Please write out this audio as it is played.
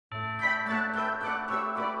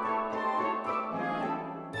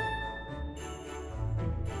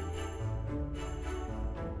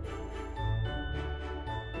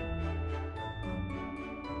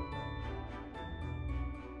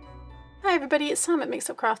Hi everybody, it's Sam at Mix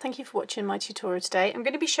Up Craft. Thank you for watching my tutorial today. I'm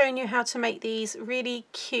going to be showing you how to make these really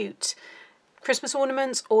cute Christmas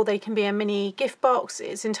ornaments, or they can be a mini gift box.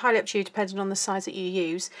 It's entirely up to you depending on the size that you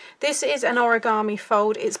use. This is an origami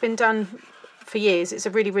fold. It's been done for years. It's a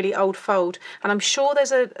really old fold, and I'm sure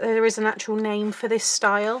there is an actual name for this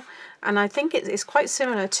style, and I think it's quite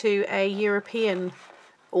similar to a European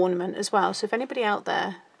ornament as well. So if anybody out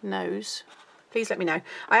there knows, please let me know.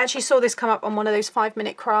 I actually saw this come up on one of those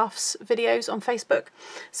 5-minute crafts videos on Facebook,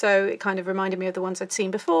 so it kind of reminded me of the ones I'd seen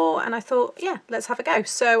before, and I thought, yeah, let's have a go.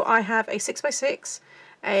 So I have a 6x6,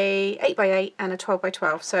 a 8x8 and a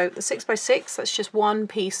 12x12. So the 6x6, that's just one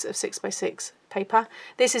piece of 6x6 paper.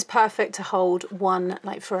 This is perfect to hold one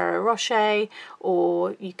like Ferrero Rocher,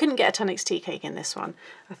 or you couldn't get a Tunnock's tea cake in this one.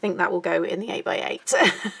 I think that will go in the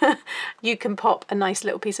 8x8. You can pop a nice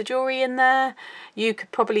little piece of jewellery in there. You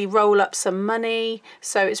could probably roll up some money.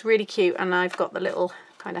 So it's really cute, and I've got the little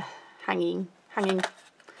kind of hanging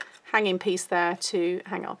piece there to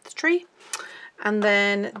hang off the tree. And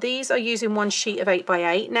then these are using one sheet of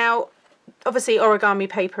 8x8. Now, obviously origami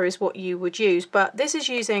paper is what you would use, but this is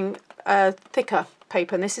using a thicker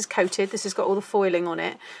paper, and this is coated. This has got all the foiling on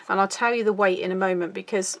it, and I'll tell you the weight in a moment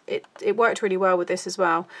because it worked really well with this as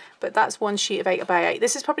well. But that's one sheet of 8x8.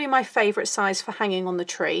 This is probably my favourite size for hanging on the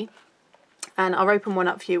tree, and I'll open one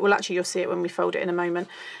up for you. Well, actually you'll see it when we fold it in a moment.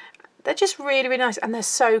 They're just really nice, and they're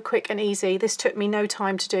so quick and easy. This took me no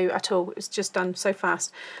time to do at all. It's just done so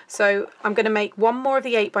fast. So I'm going to make one more of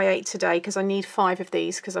the 8x8 today because I need 5 of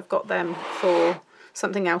these because I've got them for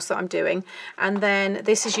something else that I'm doing. And then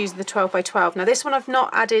this is using the 12x12. Now this one I've not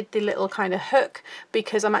added the little kind of hook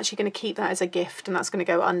because I'm actually going to keep that as a gift, and that's going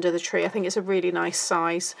to go under the tree. I think it's a really nice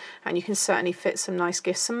size, and you can certainly fit some nice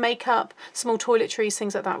gifts. Some makeup, small toiletries,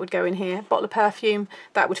 things like that would go in here. Bottle of perfume,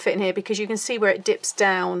 that would fit in here because you can see where it dips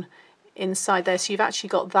down inside there, so you've actually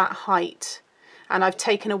got that height, and I've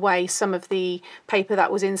taken away some of the paper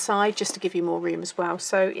that was inside just to give you more room as well.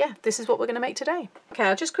 So yeah, this is what we're going to make today. Okay,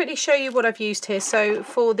 I'll just quickly show you what I've used here. So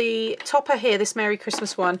for the topper here, this Merry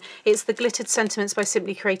Christmas one, it's the Glittered Sentiments by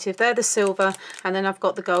Simply Creative. They're the silver, and then I've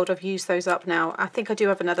got the gold. I've used those up now. I think I do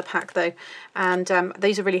have another pack though, and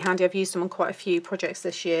these are really handy. I've used them on quite a few projects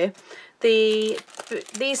this year.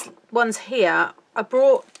 These ones here, I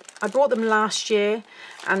brought them last year,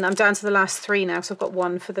 and I'm down to the last 3 now, so I've got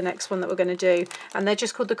one for the next one that we're going to do, and they're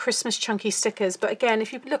just called the Christmas Chunky Stickers. But again,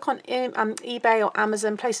 if you look on eBay or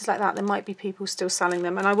Amazon, places like that, there might be people still selling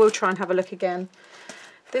them, and I will try and have a look again.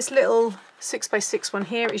 This little 6x6 one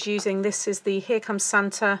here is using, this is the Here Comes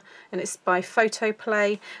Santa, and it's by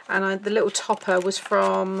Photoplay, and the little topper was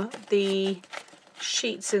from the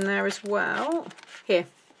sheets in there as well. Here,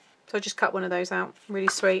 so I just cut one of those out, really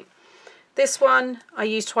sweet. This one, I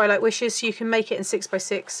use Twilight Wishes, so you can make it in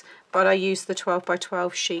 6x6, but I use the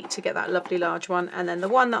 12x12 sheet to get that lovely large one. And then the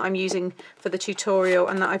one that I'm using for the tutorial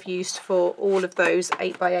and that I've used for all of those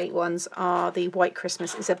 8x8 ones are the White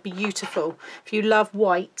Christmas. It's a beautiful, if you love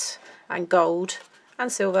white and gold and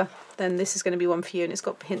silver, then this is going to be one for you, and it's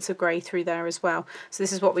got hints of grey through there as well. So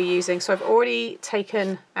this is what we're using. So I've already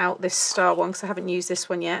taken out this star one because I haven't used this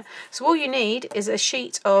one yet. So all you need is a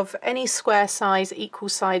sheet of any square size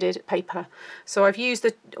equal-sided paper. So I've used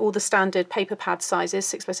all the standard paper pad sizes,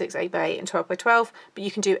 6x6, 8x8 and 12x12, but you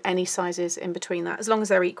can do any sizes in between that as long as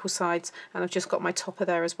they're equal sides, and I've just got my topper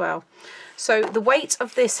there as well. So the weight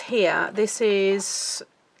of this here, this is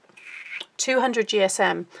 200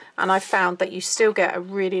 GSM, and I've found that you still get a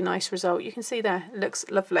really nice result. You can see there, it looks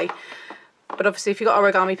lovely. But obviously if you've got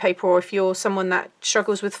origami paper, or if you're someone that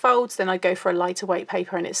struggles with folds, then I'd go for a lighter weight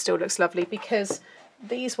paper, and it still looks lovely because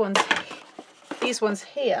these ones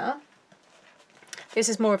here, this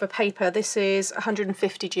is more of a paper. This is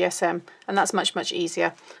 150 GSM, and that's much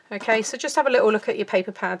easier. Okay, so just have a little look at your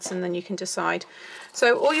paper pads and then you can decide.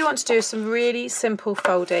 So all you want to do is some really simple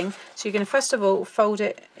folding. So you're going to first of all fold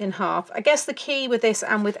it in half. I guess the key with this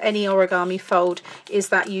and with any origami fold is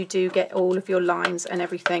that you do get all of your lines and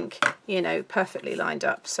everything, you know, perfectly lined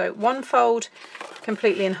up. So one fold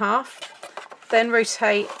completely in half, then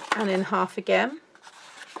rotate and in half again.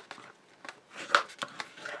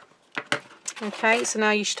 Okay, so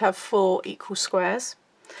now you should have 4 equal squares.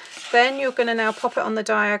 Then you're going to now pop it on the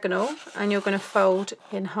diagonal, and you're going to fold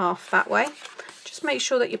in half that way. Just make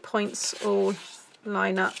sure that your points all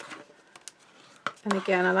line up. And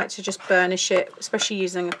again, I like to just burnish it, especially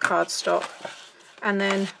using a cardstock. And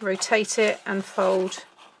then rotate it and fold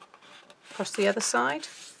across the other side.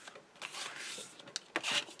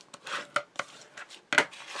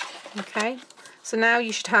 Okay, so now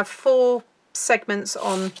you should have 4 segments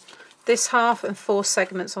on this half and 4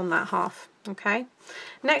 segments on that half. Okay,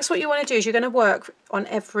 Next, what you want to do is you're going to work on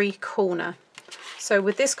every corner. So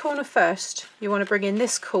with this corner first, you want to bring in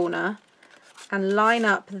this corner and line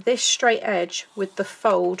up this straight edge with the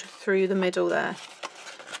fold through the middle there.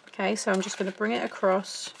 Okay, so I'm just going to bring it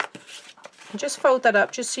across and just fold that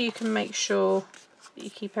up just so you can make sure that you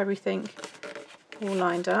keep everything all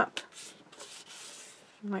lined up,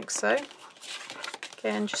 like so.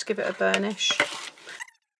 Again, just give it a burnish.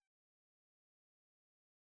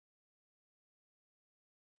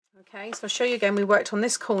 Okay, so I'll show you again, we worked on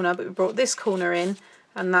this corner, but we brought this corner in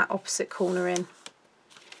and that opposite corner in.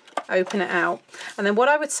 Open it out. And then what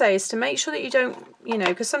I would say is to make sure that you don't, you know,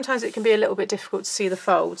 because sometimes it can be a little bit difficult to see the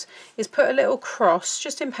folds, is put a little cross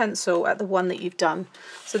just in pencil at the one that you've done.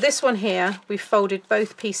 So this one here, we've folded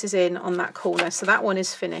both pieces in on that corner, so that one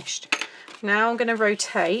is finished. Now I'm going to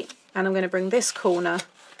rotate and I'm going to bring this corner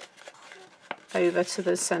over to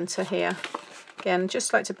the centre here. Again,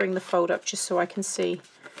 just like to bring the fold up just so I can see,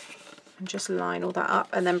 and just line all that up,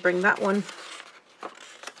 and then bring that one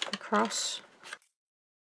across.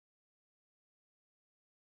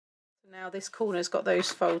 Now this corner's got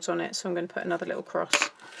those folds on it, so I'm going to put another little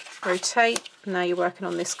cross. Rotate, now you're working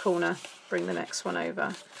on this corner, bring the next one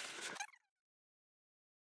over.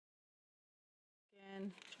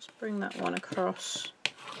 Again, just bring that one across.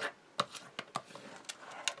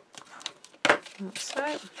 Like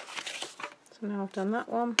so. So now I've done that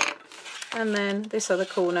one. And then this other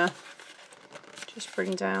corner, just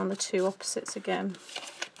bring down the two opposites again.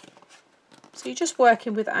 So you're just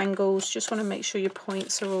working with angles, just want to make sure your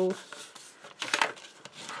points are all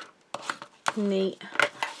neat.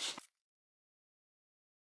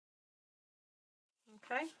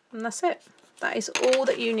 Okay, and that's it. That is all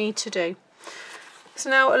that you need to do. So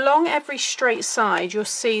now along every straight side you'll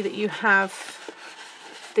see that you have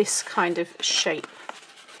this kind of shape.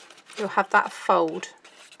 You'll have that fold,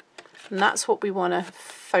 and that's what we want to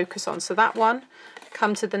focus on. So that one,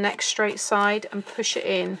 come to the next straight side and push it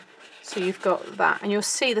in, so you've got that, and you'll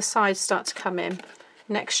see the sides start to come in.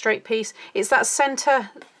 Next straight piece, it's that center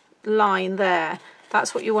line there,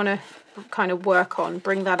 that's what you want to kind of work on,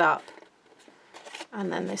 bring that up,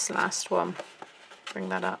 and then this last one, bring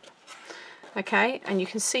that up. Okay, and you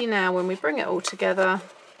can see now when we bring it all together,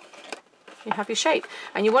 you have your shape.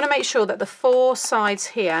 And you want to make sure that the four sides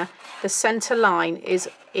here, the center line is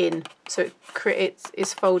in, so it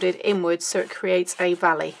is folded inwards, so it creates a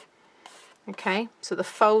valley. Okay, so the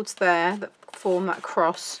folds there that form that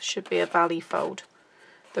cross should be a valley fold.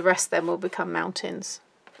 The rest then will become mountains.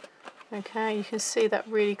 Okay, you can see that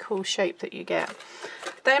really cool shape that you get.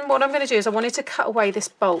 Then what I'm going to do is I wanted to cut away this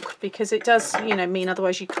bulk, because it does, you know, mean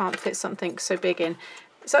otherwise you can't fit something so big in.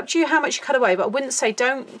 It's up to you how much you cut away, but I wouldn't say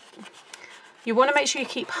don't. You want to make sure you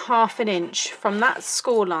keep 1/2 inch from that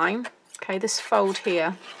score line. Okay, this fold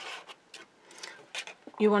here,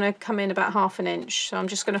 you want to come in about 1/2 inch. So I'm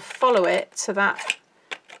just going to follow it to that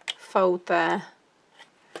fold there,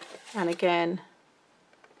 and again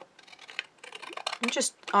I'm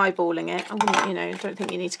just eyeballing it. I wouldn't, you know, don't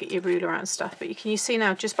think you need to get your ruler out and stuff, but you see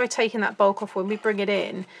now, just by taking that bulk off, when we bring it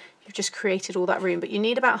in, you've just created all that room. But you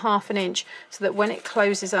need about 1/2 inch so that when it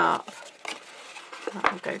closes up,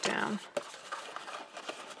 that will go down.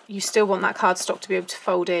 You still want that cardstock to be able to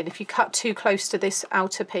fold in. If you cut too close to this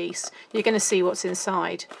outer piece, you're going to see what's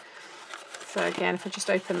inside. So again, if I just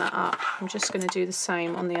open that up, I'm just going to do the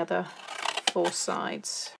same on the other 4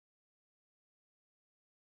 sides.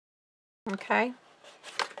 Okay.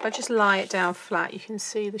 If I just lie it down flat, you can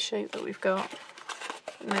see the shape that we've got.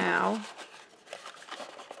 Now,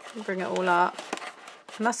 bring it all up,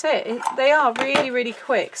 and that's it. They are really, really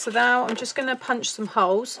quick. So now I'm just going to punch some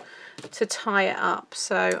holes to tie it up.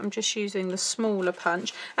 So I'm just using the smaller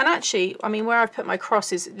punch. And actually, I mean, where I've put my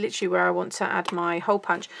cross is literally where I want to add my hole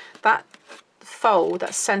punch. That fold,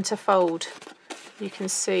 that center fold, you can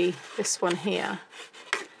see this one here.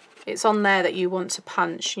 It's on there that you want to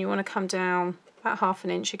punch. You want to come down about 1/2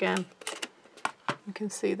 inch again. You can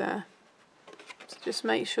see there. So just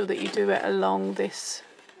make sure that you do it along this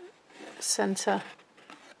center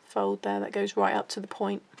fold there that goes right up to the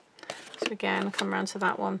point. So again, I'll come around to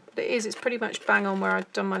that one. But it's pretty much bang on where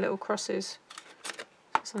I've done my little crosses.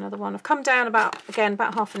 That's another one. I've come down about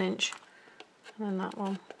 1/2 inch. And then that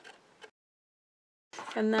one.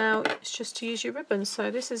 And now it's just to use your ribbon.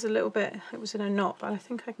 So this is a little bit, it was in a knot, but I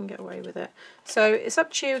think I can get away with it. So it's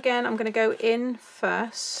up to you again. I'm going to go in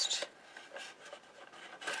first.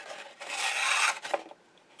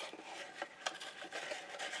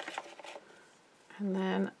 And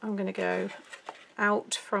then I'm going to go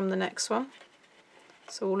out from the next one.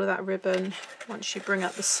 So all of that ribbon, once you bring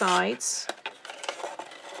up the sides,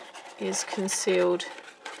 is concealed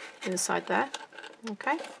inside there.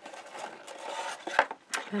 Okay.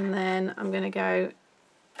 And then I'm going to go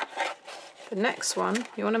the next one.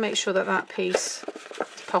 You want to make sure that that piece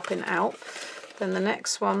is popping out. Then the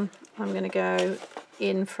next one I'm going to go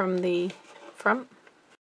in from the front,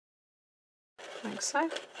 like so.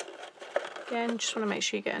 Again, just want to make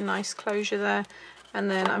sure you get a nice closure there. And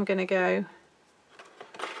then I'm going to go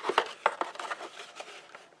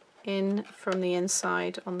in from the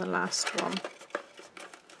inside on the last one.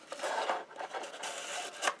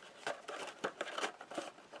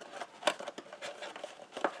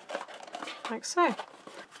 Like so.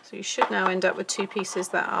 So you should now end up with two pieces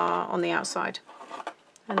that are on the outside.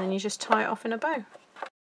 And then you just tie it off in a bow.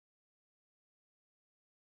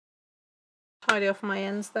 Tidy off my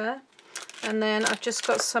ends there. And then I've just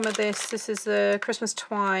got some of this. This is the Christmas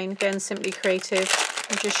twine, again, Simply Creative.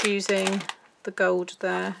 I'm just using the gold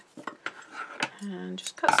there. And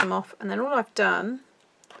just cut some off. And then all I've done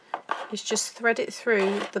is just thread it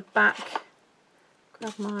through the back.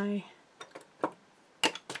 Grab my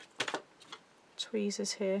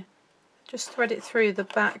tweezers here. Just thread it through the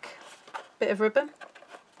back bit of ribbon.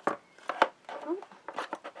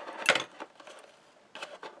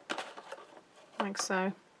 Like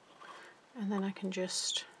so. And then I can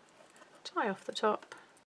just tie off the top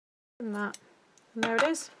and that. And there it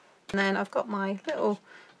is. And then I've got my little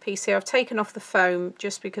piece here. I've taken off the foam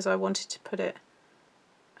just because I wanted to put it,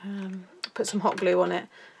 put some hot glue on it.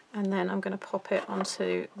 And then I'm going to pop it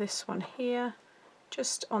onto this one here,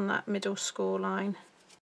 just on that middle score line.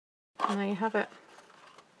 And there you have it.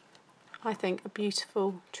 I think a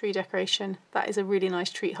beautiful tree decoration. That is a really nice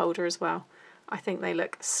treat holder as well. I think they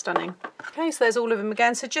look stunning. Okay, so there's all of them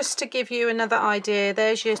again. So just to give you another idea,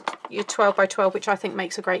 there's your 12 by 12, which I think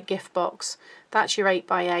makes a great gift box. That's your 8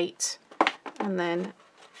 by 8. And then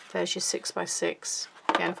there's your 6 by 6.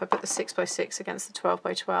 Again, if I put the 6 by 6 against the 12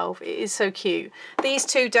 by 12, it is so cute. These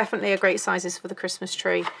two definitely are great sizes for the Christmas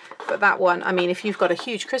tree. But that one, I mean, if you've got a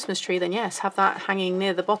huge Christmas tree, then yes, have that hanging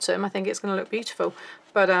near the bottom. I think it's going to look beautiful.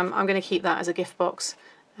 But I'm going to keep that as a gift box.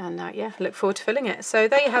 And yeah, look forward to filling it. So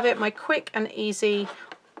there you have it, my quick and easy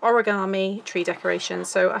origami tree decoration.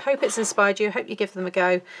 So I hope it's inspired you. I hope you give them a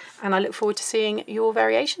go. And I look forward to seeing your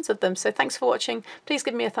variations of them. So thanks for watching. Please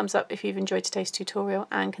give me a thumbs up if you've enjoyed today's tutorial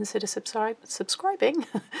and consider subscribing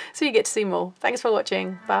so you get to see more. Thanks for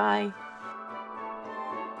watching. Bye.